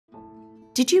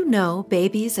Did you know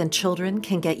babies and children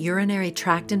can get urinary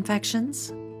tract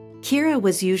infections? Kira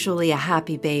was usually a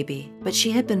happy baby, but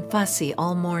she had been fussy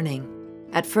all morning.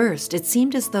 At first, it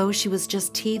seemed as though she was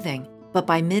just teething, but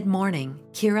by mid-morning,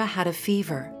 Kira had a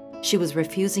fever. She was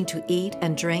refusing to eat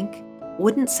and drink,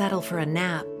 wouldn't settle for a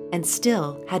nap, and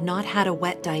still had not had a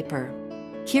wet diaper.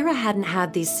 Kira hadn't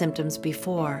had these symptoms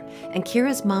before, and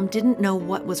Kira's mom didn't know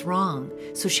what was wrong,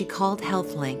 so she called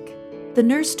HealthLink. The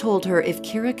nurse told her if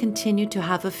Kira continued to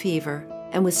have a fever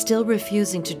and was still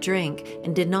refusing to drink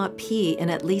and did not pee in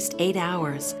at least 8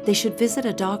 hours, they should visit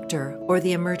a doctor or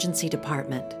the emergency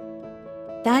department.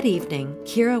 That evening,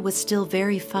 Kira was still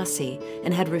very fussy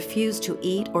and had refused to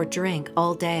eat or drink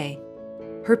all day.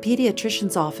 Her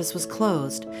pediatrician's office was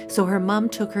closed, so her mom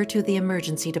took her to the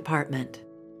emergency department.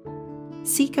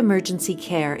 Seek emergency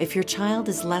care if your child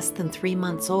is less than 3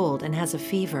 months old and has a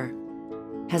fever,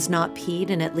 has not peed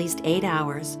in at least 8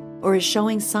 hours, or is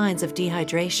showing signs of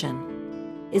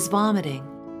dehydration, is vomiting,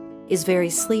 is very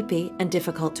sleepy and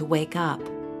difficult to wake up.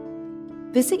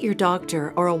 Visit your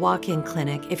doctor or a walk-in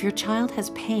clinic if your child has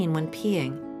pain when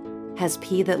peeing, has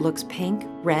pee that looks pink,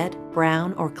 red,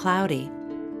 brown, or cloudy,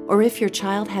 or if your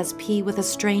child has pee with a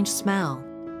strange smell.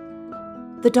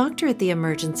 The doctor at the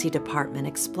emergency department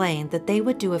explained that they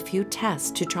would do a few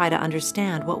tests to try to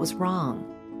understand what was wrong.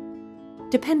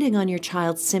 Depending on your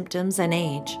child's symptoms and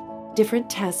age, different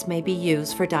tests may be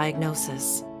used for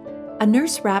diagnosis. A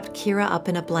nurse wrapped Kira up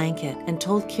in a blanket and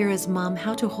told Kira's mom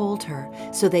how to hold her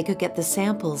so they could get the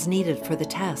samples needed for the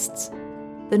tests.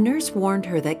 The nurse warned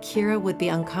her that Kira would be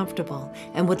uncomfortable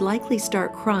and would likely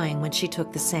start crying when she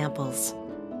took the samples.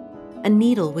 A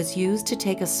needle was used to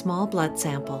take a small blood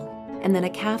sample, and then a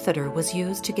catheter was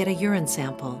used to get a urine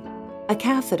sample. A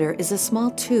catheter is a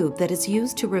small tube that is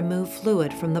used to remove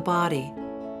fluid from the body.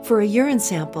 For a urine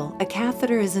sample, a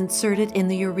catheter is inserted in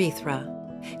the urethra.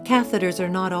 Catheters are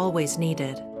not always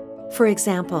needed. For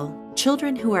example,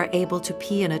 children who are able to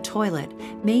pee in a toilet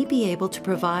may be able to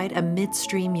provide a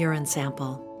midstream urine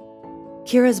sample.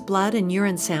 Kira's blood and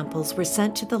urine samples were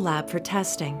sent to the lab for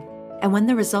testing, and when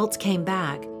the results came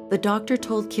back, the doctor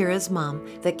told Kira's mom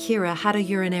that Kira had a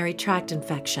urinary tract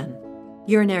infection.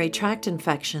 Urinary tract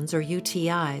infections, or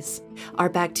UTIs, are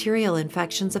bacterial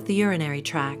infections of the urinary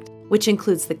tract, which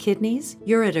includes the kidneys,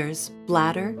 ureters,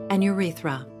 bladder, and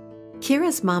urethra.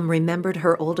 Kira's mom remembered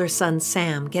her older son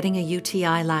Sam getting a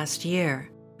UTI last year,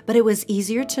 but it was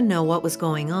easier to know what was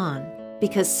going on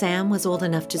because Sam was old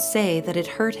enough to say that it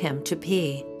hurt him to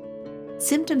pee.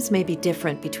 Symptoms may be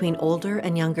different between older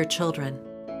and younger children.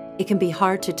 It can be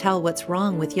hard to tell what's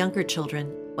wrong with younger children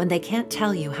when they can't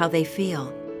tell you how they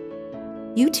feel.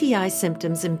 UTI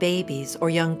symptoms in babies or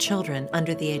young children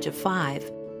under the age of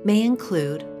 5 may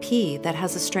include pee that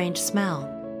has a strange smell,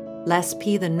 less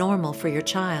pee than normal for your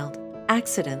child,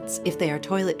 accidents if they are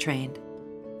toilet trained,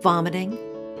 vomiting,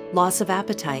 loss of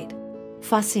appetite,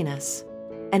 fussiness,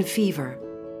 and fever.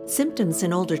 Symptoms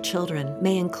in older children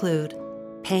may include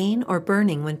pain or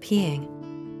burning when peeing,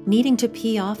 needing to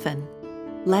pee often,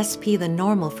 less pee than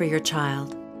normal for your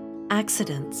child,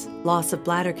 accidents, loss of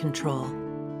bladder control,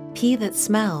 pee that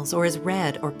smells or is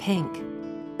red or pink,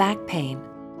 back pain,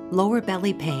 lower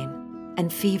belly pain,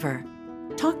 and fever.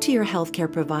 Talk to your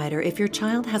healthcare provider if your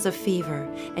child has a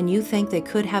fever and you think they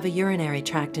could have a urinary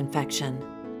tract infection.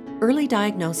 Early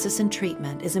diagnosis and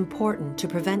treatment is important to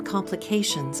prevent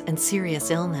complications and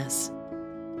serious illness.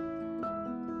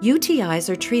 UTIs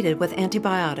are treated with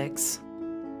antibiotics.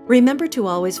 Remember to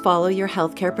always follow your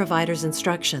healthcare provider's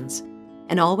instructions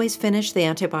and always finish the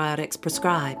antibiotics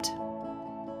prescribed.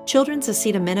 Children's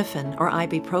acetaminophen or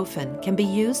ibuprofen can be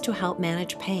used to help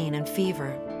manage pain and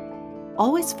fever.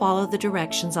 Always follow the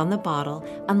directions on the bottle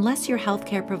unless your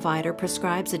healthcare provider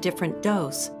prescribes a different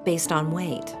dose based on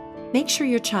weight. Make sure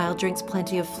your child drinks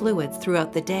plenty of fluids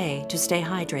throughout the day to stay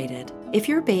hydrated. If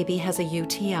your baby has a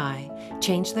UTI,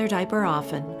 change their diaper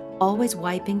often, always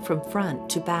wiping from front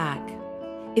to back.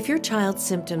 If your child's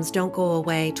symptoms don't go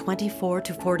away 24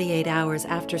 to 48 hours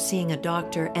after seeing a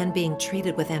doctor and being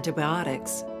treated with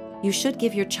antibiotics, you should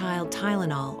give your child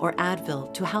Tylenol or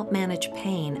Advil to help manage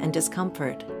pain and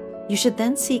discomfort. You should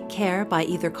then seek care by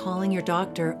either calling your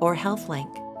doctor or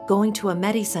HealthLink, going to a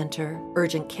Medicenter,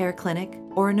 urgent care clinic,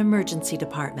 or an emergency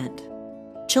department.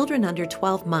 Children under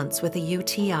 12 months with a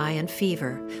UTI and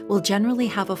fever will generally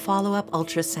have a follow-up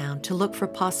ultrasound to look for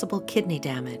possible kidney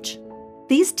damage.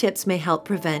 These tips may help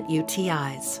prevent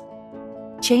UTIs.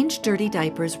 Change dirty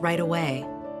diapers right away.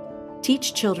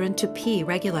 Teach children to pee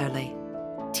regularly.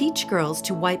 Teach girls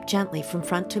to wipe gently from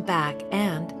front to back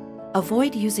and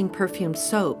avoid using perfumed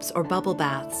soaps or bubble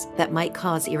baths that might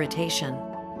cause irritation.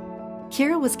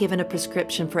 Kira was given a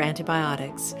prescription for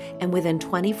antibiotics, and within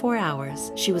 24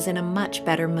 hours, she was in a much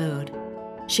better mood.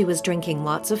 She was drinking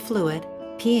lots of fluid,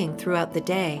 peeing throughout the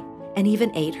day, and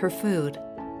even ate her food.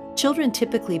 Children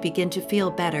typically begin to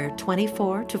feel better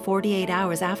 24 to 48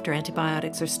 hours after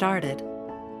antibiotics are started.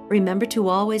 Remember to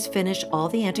always finish all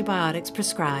the antibiotics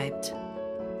prescribed.